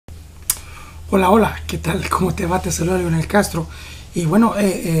Hola, hola, ¿qué tal? ¿Cómo te va? Te saluda Leonel Castro. Y bueno,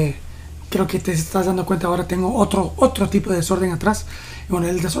 creo que te estás dando cuenta, ahora tengo otro tipo de desorden atrás. Y bueno,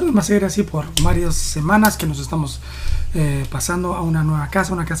 el desorden va a seguir así por varias semanas que nos estamos pasando a una nueva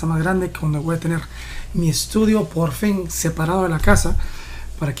casa, una casa más grande, donde voy a tener mi estudio por fin separado de la casa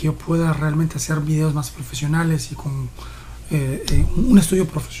para que yo pueda realmente hacer videos más profesionales y con un estudio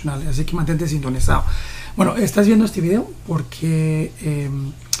profesional. Así que mantente sintonizado. Bueno, estás viendo este video porque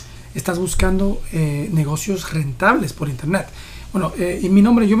estás buscando negocios rentables por internet. Bueno, y mi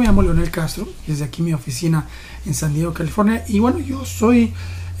nombre, yo me llamo Leonel Castro, desde aquí mi oficina en San Diego, California. Y bueno, yo estoy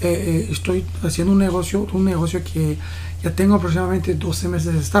haciendo un negocio que ya tengo aproximadamente 12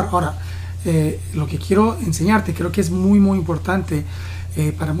 meses de estar. Ahora, lo que quiero enseñarte, creo que es muy importante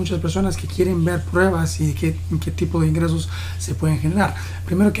para muchas personas que quieren ver pruebas y qué tipo de ingresos se pueden generar.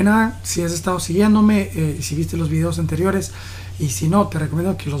 Primero que nada, si has estado siguiéndome, si viste los videos anteriores, y si no, te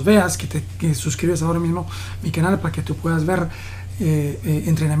recomiendo que los veas, que suscribas ahora mismo a mi canal para que tú puedas ver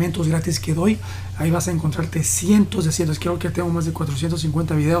entrenamientos gratis que doy. Ahí vas a encontrarte cientos, creo que tengo más de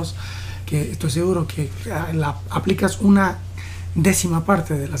 450 videos que estoy seguro que aplicas una décima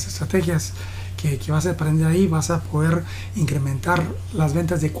parte de las estrategias que vas a aprender ahí, vas a poder incrementar las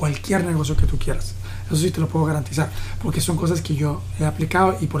ventas de cualquier negocio que tú quieras. Eso sí te lo puedo garantizar, porque son cosas que yo he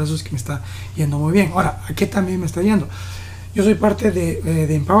aplicado y por eso es que me está yendo muy bien. Ahora, ¿a qué también me está yendo? Yo soy parte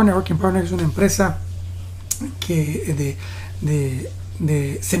de Empower Network. Empower Network es una empresa de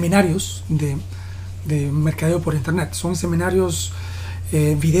seminarios de mercadeo por internet. Son seminarios,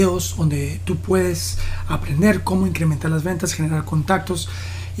 videos donde tú puedes aprender cómo incrementar las ventas, generar contactos,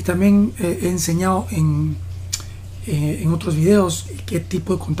 y también he enseñado en otros videos qué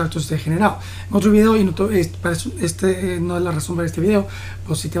tipo de contactos te he generado. En otro video, y no, no es la razón para este video,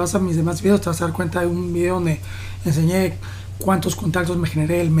 pues si te vas a mis demás videos te vas a dar cuenta de un video donde enseñé cuántos contactos me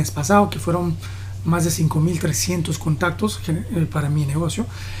generé el mes pasado, que fueron más de 5,300 contactos para mi negocio.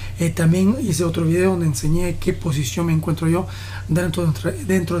 También hice otro video donde enseñé qué posición me encuentro yo dentro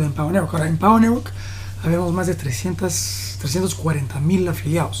de Empower Network. Ahora, en Empower Network habemos más de 340,000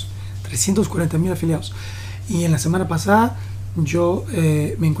 afiliados. 340,000 afiliados. Y en la semana pasada,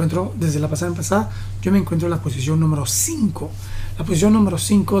 desde la pasada pasada, yo me encuentro en la posición número 5. La posición número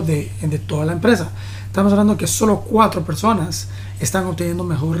 5 de toda la empresa. Estamos hablando que solo 4 personas están obteniendo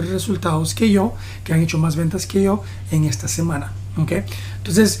mejores resultados que yo, que han hecho más ventas que yo en esta semana. ¿Okay?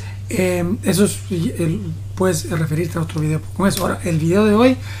 Entonces, eso es, puedes referirte a otro video con eso. Ahora, el video de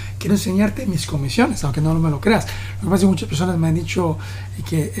hoy quiero enseñarte mis comisiones, aunque no me lo creas. Lo que pasa es que muchas personas me han dicho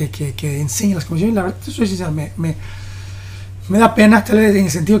que enseñe las comisiones. La verdad, soy sincero, me da pena, tal vez en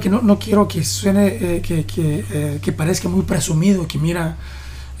el sentido que no quiero que suene, que parezca muy presumido, que mira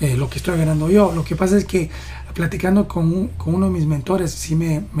lo que estoy ganando yo. Lo que pasa es que platicando con uno de mis mentores, sí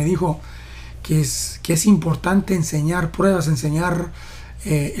me dijo que es importante enseñar pruebas, enseñar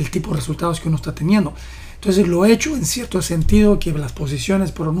el tipo de resultados que uno está teniendo. Entonces lo he hecho en cierto sentido, que las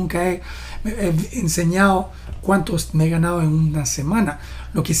posiciones, pero nunca he enseñado cuántos me he ganado en una semana.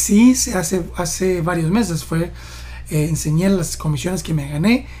 Lo que sí se hace varios meses fue enseñé las comisiones que me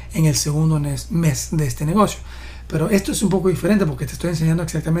gané en el segundo mes de este negocio. Pero esto es un poco diferente porque te estoy enseñando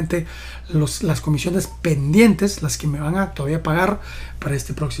exactamente las comisiones pendientes, las que me van a todavía pagar para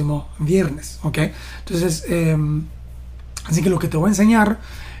este próximo viernes. ¿Okay? Entonces, así que lo que te voy a enseñar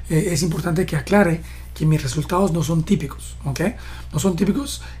es importante que aclare que mis resultados no son típicos. ¿Okay? No son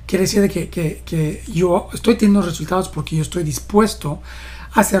típicos quiere decir que yo estoy teniendo resultados porque yo estoy dispuesto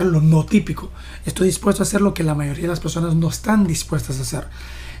a hacer lo no típico. Estoy dispuesto a hacer lo que la mayoría de las personas no están dispuestas a hacer.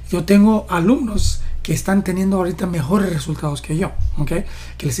 Yo tengo alumnos que están teniendo ahorita mejores resultados que yo, ¿okay?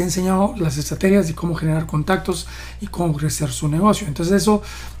 Que les he enseñado las estrategias de cómo generar contactos y cómo crecer su negocio. Entonces eso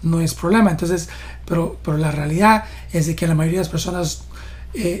no es problema. Entonces, pero la realidad es de que la mayoría de las personas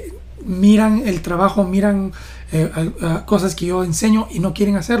miran el trabajo, miran cosas que yo enseño y no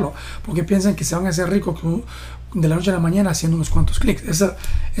quieren hacerlo porque piensan que se van a hacer ricos de la noche a la mañana haciendo unos cuantos clics. Eso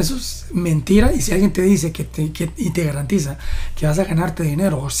es mentira. Y si alguien te dice y te garantiza que vas a ganarte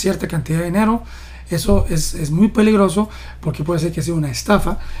dinero o cierta cantidad de dinero, eso es muy peligroso porque puede ser que sea una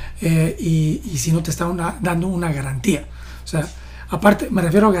estafa y si no te está dando una garantía. O sea, aparte, me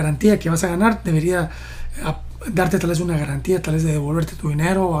refiero a garantía que vas a ganar, debería darte tal vez una garantía, tal vez de devolverte tu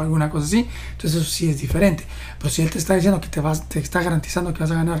dinero o alguna cosa así. Entonces eso sí es diferente. Pero si él te está diciendo que te está garantizando que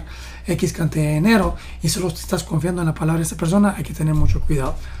vas a ganar X cantidad de dinero y solo te estás confiando en la palabra de esta persona, hay que tener mucho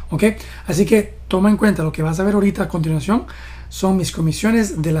cuidado. ¿Ok? Así que toma en cuenta lo que vas a ver ahorita a continuación. Son mis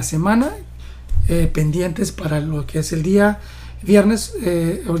comisiones de la semana pendientes para lo que es el día viernes.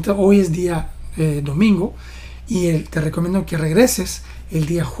 Hoy es día domingo y te recomiendo que regreses el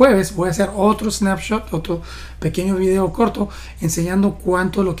día jueves voy a hacer otro snapshot, otro pequeño video corto enseñando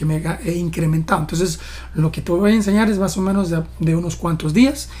cuánto lo que me he incrementado. Entonces lo que te voy a enseñar es más o menos de unos cuantos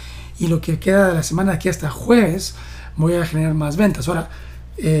días, y lo que queda de la semana de aquí hasta jueves voy a generar más ventas. Ahora,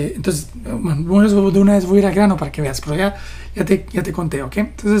 entonces, bueno, de una vez voy a ir al grano para que veas, pero ya te conté, ¿ok?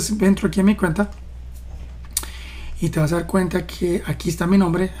 Entonces entro aquí a mi cuenta y te vas a dar cuenta que aquí está mi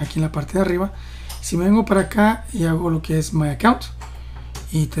nombre, aquí en la parte de arriba. Si me vengo para acá y hago lo que es My Account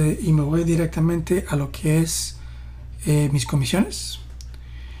y me voy directamente a lo que es mis comisiones,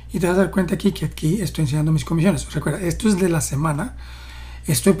 y te vas a dar cuenta aquí que aquí estoy enseñando mis comisiones. Recuerda, esto es de la semana.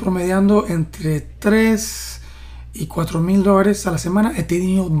 Estoy promediando entre 3 y 4 mil dólares a la semana. He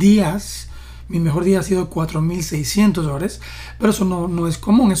tenido días, mi mejor día ha sido 4,600 dólares, pero eso no es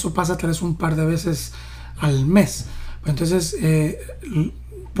común. Eso pasa tal vez un par de veces al mes. Entonces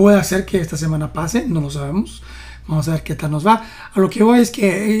puede ser que esta semana pase, no lo sabemos. Vamos a ver qué tal nos va. A lo que voy es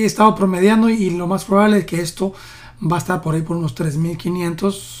que he estado promediando, y lo más probable es que esto va a estar por ahí por unos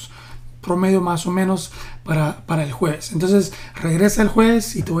 3,500 promedio más o menos para el jueves. Entonces regresa el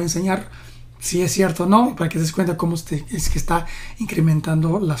jueves y te voy a enseñar si es cierto o no, para que te des cuenta cómo es que está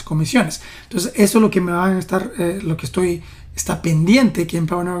incrementando las comisiones. Entonces eso es lo que me van a estar, lo que está pendiente que en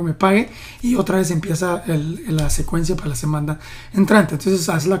Prueba me pague, y otra vez empieza la secuencia para la semana entrante. Entonces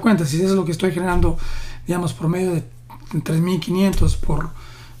haz la cuenta, si eso es lo que estoy generando, digamos, promedio de 3,500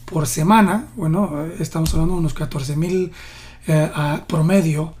 por semana, bueno, estamos hablando de unos 14,000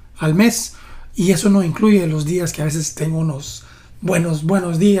 promedio al mes, y eso no incluye los días que a veces tengo unos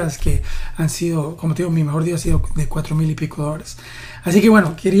buenos días que han sido, como te digo, mi mejor día ha sido de 4,000 y pico dólares. Así que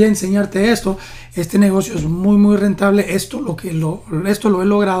bueno, quería enseñarte esto. Este negocio es muy rentable. Esto lo he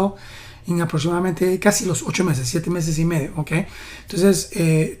logrado en aproximadamente casi los 8 meses, 7 meses y medio, ¿ok? Entonces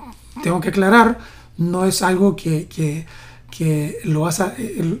tengo que aclarar, no es algo que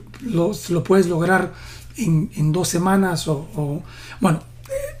lo puedes lograr en 2 semanas bueno,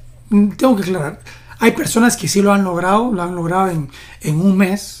 tengo que aclarar, hay personas que sí lo han logrado en un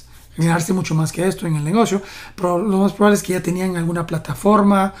mes, ganarse mucho más que esto en el negocio, pero lo más probable es que ya tenían alguna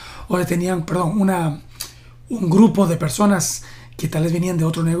plataforma, o ya tenían, un grupo de personas que tal vez venían de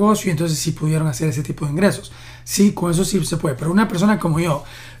otro negocio, y entonces sí pudieron hacer ese tipo de ingresos. Sí, con eso sí se puede, pero una persona como yo,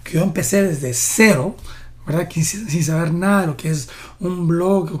 que yo empecé desde cero, ¿verdad? Sin saber nada de lo que es un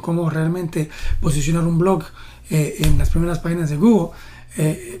blog, o cómo realmente posicionar un blog en las primeras páginas de Google,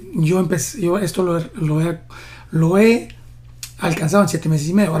 yo esto lo he alcanzado en 7 meses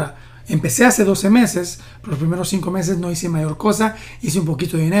y medio. Ahora, empecé hace 12 meses, pero los primeros 5 meses no hice mayor cosa, hice un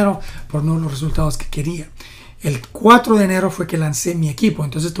poquito de dinero, pero no los resultados que quería. El 4 de enero fue que lancé mi equipo.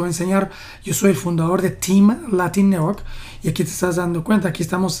 Entonces te voy a enseñar, yo soy el fundador de Team Latin Network, y aquí te estás dando cuenta, aquí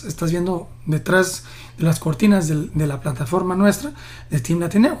estás viendo detrás de las cortinas de la plataforma nuestra de Team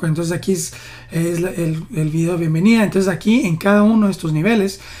Latin Network. Entonces aquí es el video de bienvenida. Entonces aquí en cada uno de estos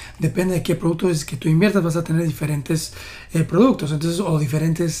niveles, depende de qué producto es que tú inviertas, vas a tener diferentes productos, entonces, o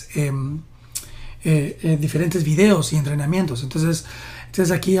diferentes videos y entrenamientos. Entonces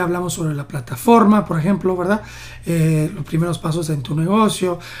aquí hablamos sobre la plataforma, por ejemplo, ¿verdad? Los primeros pasos en tu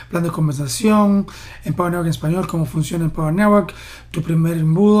negocio, plan de conversación, Encontrar en español, cómo funciona Encontrar Network, tu primer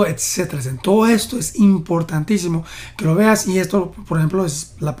embudo, etcétera. Todo esto es importantísimo que lo veas, y esto, por ejemplo,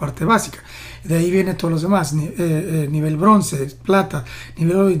 es la parte básica. De ahí vienen todos los demás, nivel bronce, plata,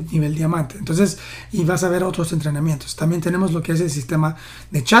 nivel oro y nivel diamante. Entonces, y vas a ver otros entrenamientos. También tenemos lo que es el sistema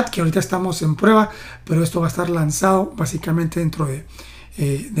de chat, que ahorita estamos en prueba, pero esto va a estar lanzado básicamente dentro de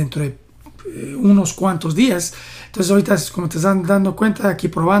unos cuantos días. Entonces ahorita, como te están dando cuenta, aquí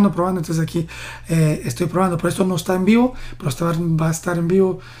probando, entonces aquí estoy probando, pero esto no está en vivo, pero va a estar en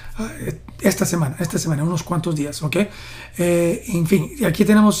vivo esta semana, unos cuantos días, ¿ok? En fin, aquí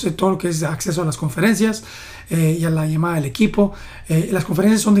tenemos todo lo que es acceso a las conferencias y a la llamada del equipo. Las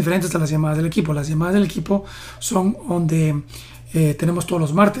conferencias son diferentes a las llamadas del equipo. Las llamadas del equipo son donde tenemos todos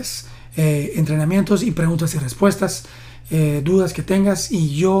los martes entrenamientos y preguntas y respuestas, dudas que tengas,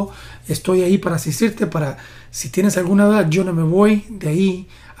 y yo estoy ahí para asistirte. Si tienes alguna duda, yo no me voy de ahí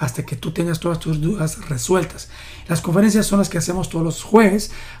hasta que tú tengas todas tus dudas resueltas. Las conferencias son las que hacemos todos los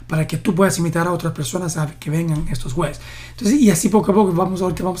jueves, para que tú puedas invitar a otras personas a que vengan estos jueves. Entonces, y así poco a poco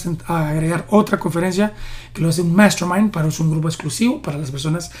ahorita vamos a agregar otra conferencia, que lo hace un mastermind, es un grupo exclusivo para las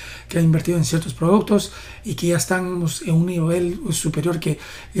personas que han invertido en ciertos productos y que ya están en un nivel superior, que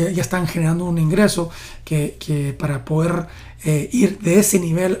ya están generando un ingreso que para poder ir de ese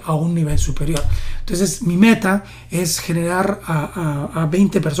nivel a un nivel superior. Entonces mi meta es generar a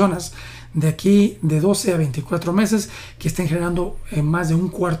 20 personas de aquí de 12 a 24 meses que estén generando más de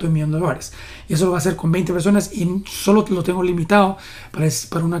 $250,000. Y eso lo va a hacer con 20 personas y solo lo tengo limitado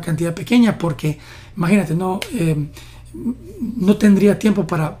para una cantidad pequeña porque, imagínate, no tendría tiempo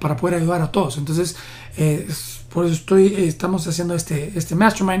para poder ayudar a todos. Entonces, por eso estamos haciendo este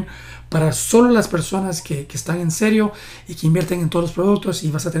mastermind para solo las personas que están en serio y que invierten en todos los productos,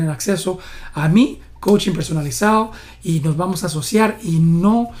 y vas a tener acceso a mi coaching personalizado y nos vamos a asociar y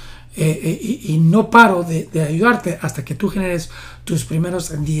no paro de ayudarte hasta que tú generes tus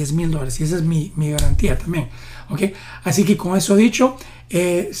primeros $10,000, y esa es mi garantía también, ¿ok? Así que con eso dicho,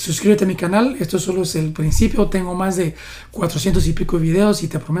 suscríbete a mi canal. Esto solo es el principio. Tengo más de 400 y pico videos y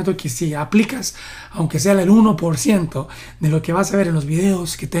te prometo que si aplicas aunque sea el 1% de lo que vas a ver en los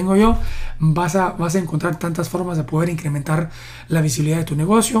videos que tengo yo, vas a encontrar tantas formas de poder incrementar la visibilidad de tu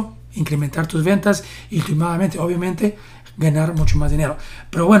negocio, incrementar tus ventas y últimamente, obviamente, ganar mucho más dinero.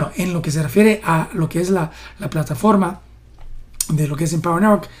 Pero bueno, en lo que se refiere a lo que es la plataforma de lo que es Empower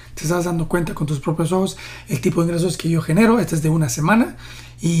Network, te estás dando cuenta con tus propios ojos el tipo de ingresos que yo genero. Este es de una semana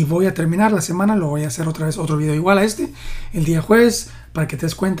y voy a terminar la semana, lo voy a hacer otra vez otro video igual a este el día jueves para que te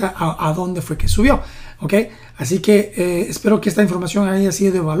des cuenta a dónde fue que subió, ¿ok? Así que espero que esta información haya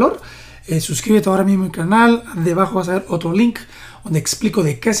sido de valor. Suscríbete ahora mismo al canal. Debajo vas a ver otro link donde explico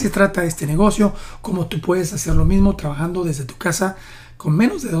de qué se trata este negocio, cómo tú puedes hacer lo mismo trabajando desde tu casa con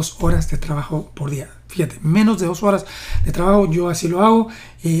menos de 2 horas de trabajo por día. Fíjate, menos de 2 horas de trabajo, yo así lo hago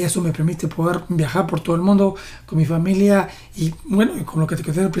y eso me permite poder viajar por todo el mundo con mi familia y, bueno, con lo que te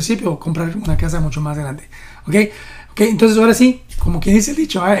conté al principio, comprar una casa mucho más grande, ¿ok? Entonces ahora sí, como quien dice el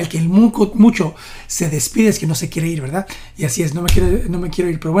dicho, el que mucho se despide es que no se quiere ir, ¿verdad? Y así es, no me quiero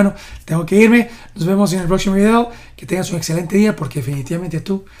ir, pero bueno, tengo que irme. Nos vemos en el próximo video. Que tengas un excelente día porque definitivamente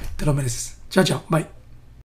tú te lo mereces. Chao, chao, bye.